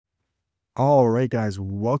All right, guys,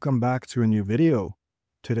 welcome back to a new video.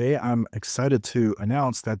 Today, I'm excited to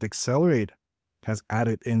announce that Dexcelerate has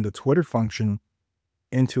added in the Twitter function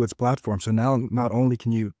into its platform. So now not only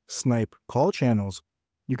can you snipe call channels,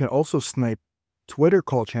 you can also snipe Twitter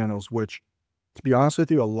call channels, which, to be honest with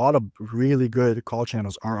you, a lot of really good call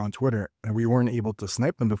channels are on Twitter, and we weren't able to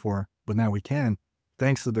snipe them before, but now we can,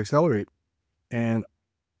 thanks to Dexcelerate. And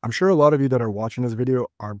I'm sure a lot of you that are watching this video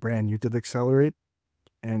are brand new to Dexcelerate,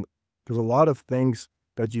 and there's a lot of things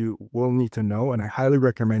that you will need to know, and I highly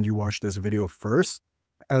recommend you watch this video first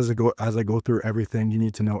as I go through everything you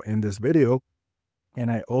need to know in this video. And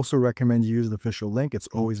I also recommend you use the official link. It's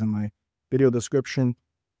always in my video description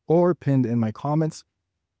or pinned in my comments.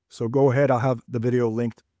 So go ahead, I'll have the video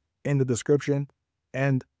linked in the description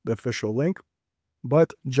and the official link.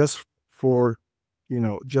 But just for,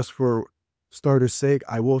 just for starter's sake,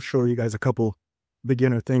 I will show you guys a couple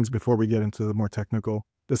beginner things before we get into the more technical.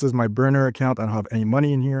 This is my burner account. I don't have any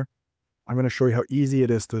money in here. I'm going to show you how easy it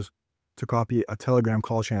is to copy a Telegram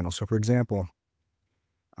call channel. So for example,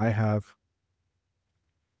 I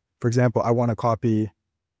want to copy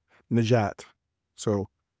Najat. So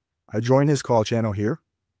I join his call channel here,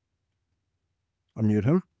 unmute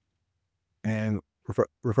him, and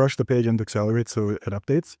refresh the page and Dexcelerate so it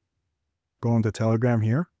updates. Go into Telegram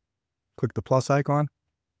here, click the plus icon,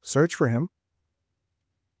 search for him,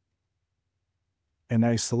 and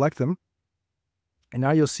now you select him, and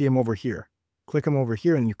now you'll see him over here. Click him over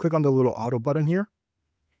here, and you click on the little auto button here,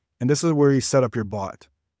 and this is where you set up your bot,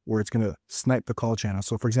 where it's going to snipe the call channel.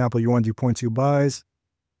 So for example, you want to do 0.2 buys.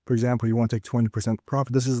 For example, you want to take 20%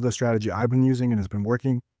 profit. This is the strategy I've been using, and it's been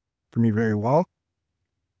working for me very well.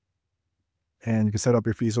 And you can set up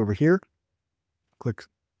your fees over here.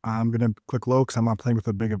 I'm going to click low because I'm not playing with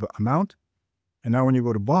a big amount. And now when you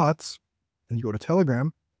go to bots and you go to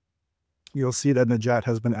Telegram, you'll see that Najat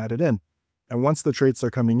has been added in. And once the trades are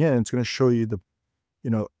coming in, it's going to show you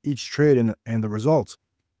each trade and the results.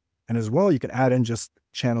 And as well, you can add in just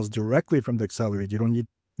channels directly from Dexcelerate. You don't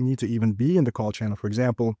need to even be in the call channel. For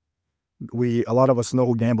example, a lot of us know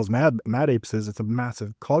who Gamble's Mad Apes is. It's a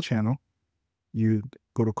massive call channel. You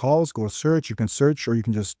go to calls, go to search. You can search or you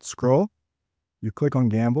can just scroll. You click on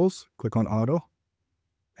Gamble's, click on auto,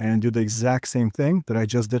 and do the exact same thing that I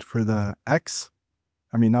just did for the X.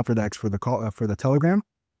 I mean, not for the X, for the call, for the Telegram.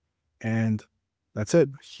 And that's it.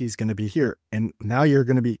 He's going to be here. And now you're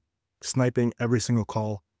going to be sniping every single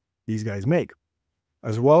call these guys make.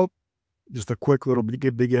 As well, just a quick little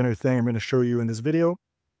beginner thing I'm going to show you in this video.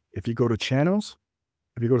 If you go to channels,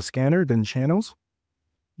 if you go to scanner, then channels,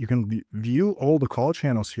 you can view all the call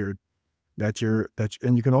channels here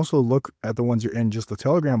and you can also look at the ones you're in, just the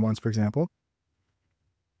Telegram ones, for example,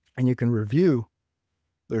 and you can review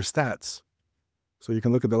their stats. So you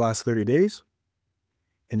can look at the last 30 days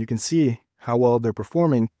and you can see how well they're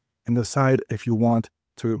performing and decide if you want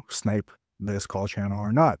to snipe this call channel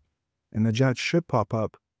or not. And the jet should pop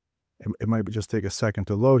up. It might just take a second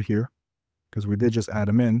to load here because we did just add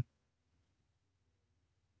them in.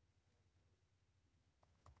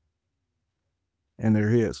 And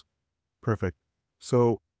there he is. Perfect.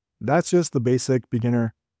 So that's just the basic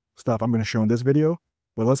beginner stuff I'm going to show in this video.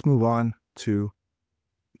 But let's move on to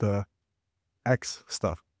the X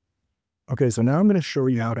stuff. Okay, so now I'm going to show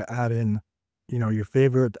you how to add in, your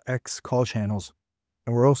favorite X call channels.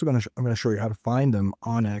 And I'm going to show you how to find them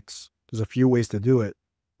on X. There's a few ways to do it.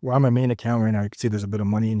 We're on my main account right now. You can see there's a bit of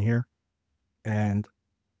money in here. And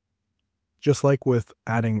just like with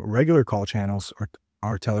adding regular call channels or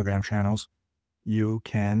our Telegram channels, you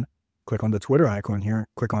can click on the Twitter icon here,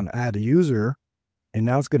 click on add user, and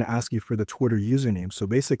now it's going to ask you for the Twitter username. So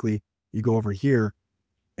basically you go over here,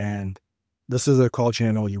 and this is a call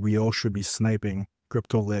channel we all should be sniping.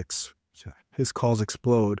 CryptoLix. His calls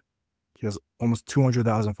explode. He has almost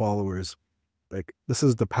 200,000 followers. Like, this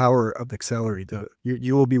is the power of Dexcelerate.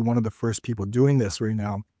 You will be one of the first people doing this right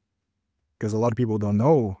now, because a lot of people don't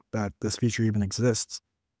know that this feature even exists.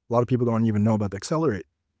 A lot of people don't even know about Dexcelerate.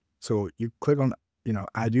 So you click on,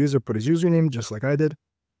 add user, put his username just like I did.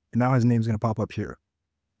 And now his name's going to pop up here.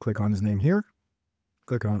 Click on his name here.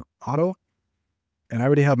 Click on auto. And I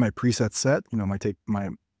already have my preset set, my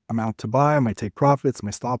amount to buy, my take profits, my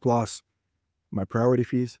stop loss, my priority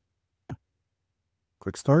fees.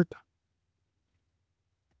 Click start.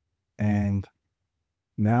 And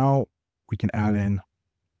now we can add in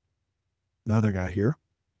the other guy here,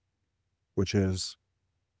 which is,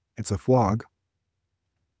 it's a vlog.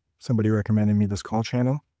 Somebody recommended me this call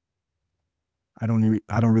channel. I don't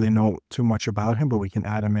really know too much about him, but we can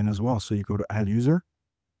add him in as well. So you go to add user,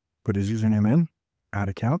 put his username in, add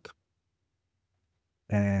account,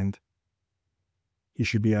 and he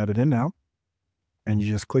should be added in now. and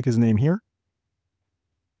you just click his name here,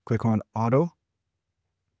 click on auto,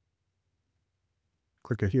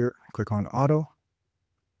 click it here, click on auto.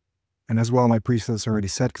 And as well, my presets are already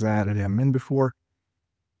set because I added him in before.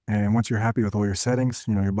 And once you're happy with all your settings,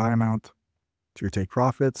 your buy amount, to your take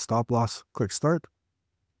profit, stop loss, click start.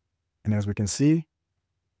 And as we can see,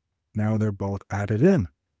 now they're both added in.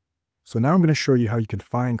 So now I'm going to show you how you can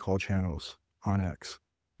find call channels on X,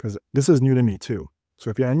 because this is new to me too. So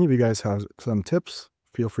if any of you guys have some tips,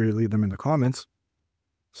 feel free to leave them in the comments.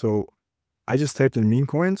 So I just typed in meme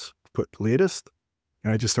coins, put latest,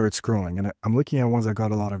 and I just started scrolling. And I'm looking at ones that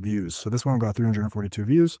got a lot of views. So this one got 342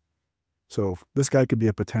 views. So this guy could be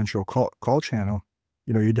a potential call channel.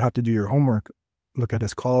 You'd have to do your homework, look at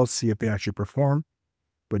his calls, see if they actually perform.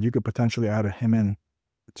 But you could potentially add him in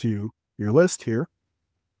to your list here.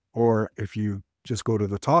 Or if you just go to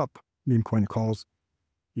the top meme coin calls,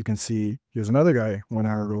 you can see here's another guy 1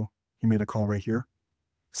 hour ago. He made a call right here.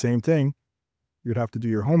 Same thing. You'd have to do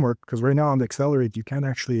your homework because right now on Dexcelerate, you can't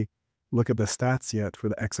actually look at the stats yet for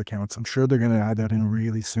the X accounts. I'm sure they're going to add that in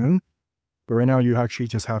really soon. But right now you actually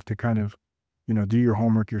just have to kind of, do your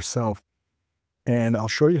homework yourself. And I'll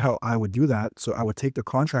show you how I would do that. So I would take the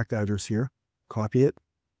contract address here, copy it.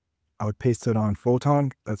 I would paste it on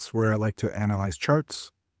Photon. That's where I like to analyze charts.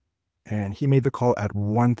 And he made the call at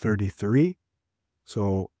 1:33.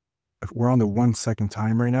 So if we're on the 1 second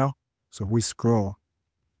time right now. So if we scroll,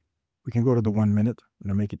 we can go to the 1 minute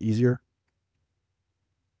and make it easier.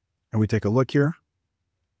 And we take a look here.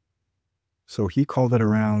 So he called it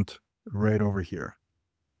around right over here.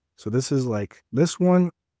 So this is like this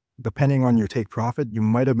one, depending on your take profit, you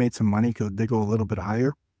might have made some money because they go a little bit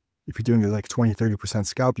higher. If you're doing like 20-30%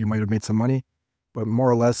 scalp, you might have made some money, but more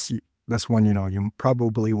or less this one, you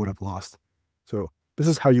probably would have lost. So this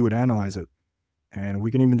is how you would analyze it. And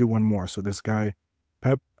we can even do one more. So this guy,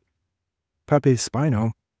 Pepe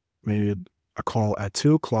Spino, made a call at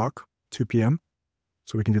 2 p.m.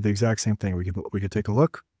 So we can do the exact same thing. We could take a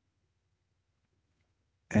look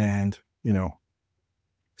and,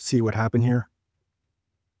 see what happened here.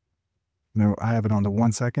 Now I have it on the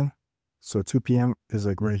 1 second. So 2 p.m. is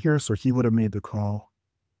like right here. So he would have made the call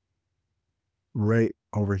right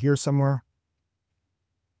over here somewhere,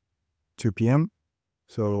 2 p.m.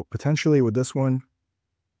 So potentially with this one,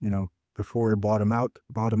 before it bottomed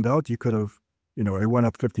out, you could have, it went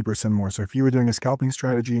up 50% more. So if you were doing a scalping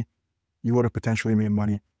strategy, you would have potentially made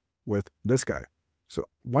money with this guy. So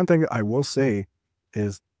one thing I will say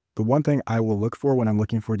is the one thing I will look for when I'm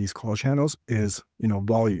looking for these call channels is,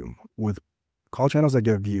 volume. With call channels that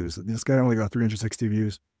get views. This guy only got 360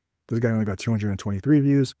 views. This guy only got 223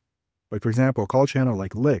 views. But for example, a call channel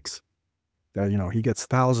like Lix, that, he gets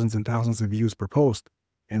thousands and thousands of views per post.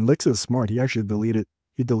 And Lix is smart. He actually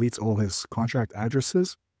deletes all his contract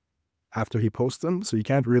addresses after he posts them. So you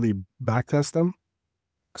can't really backtest them.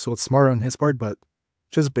 So it's smart on his part, but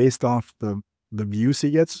just based off the views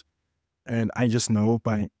he gets, and I just know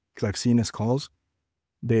because I've seen his calls,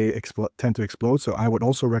 they tend to explode. So I would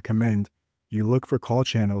also recommend you look for call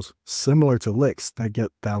channels similar to Lix that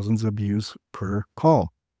get thousands of views per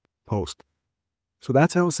call post. So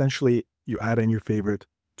that's how essentially you add in your favorite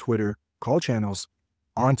Twitter call channels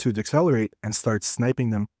onto Dexcelerate and start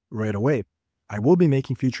sniping them right away. I will be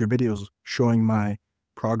making future videos showing my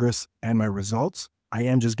progress and my results. I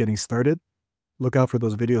am just getting started. Look out for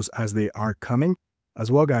those videos as they are coming. As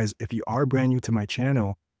well, guys, if you are brand new to my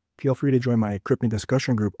channel, feel free to join my crypto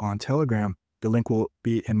discussion group on Telegram. The link will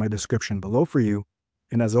be in my description below for you.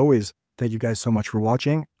 And as always, thank you guys so much for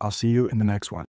watching. I'll see you in the next one.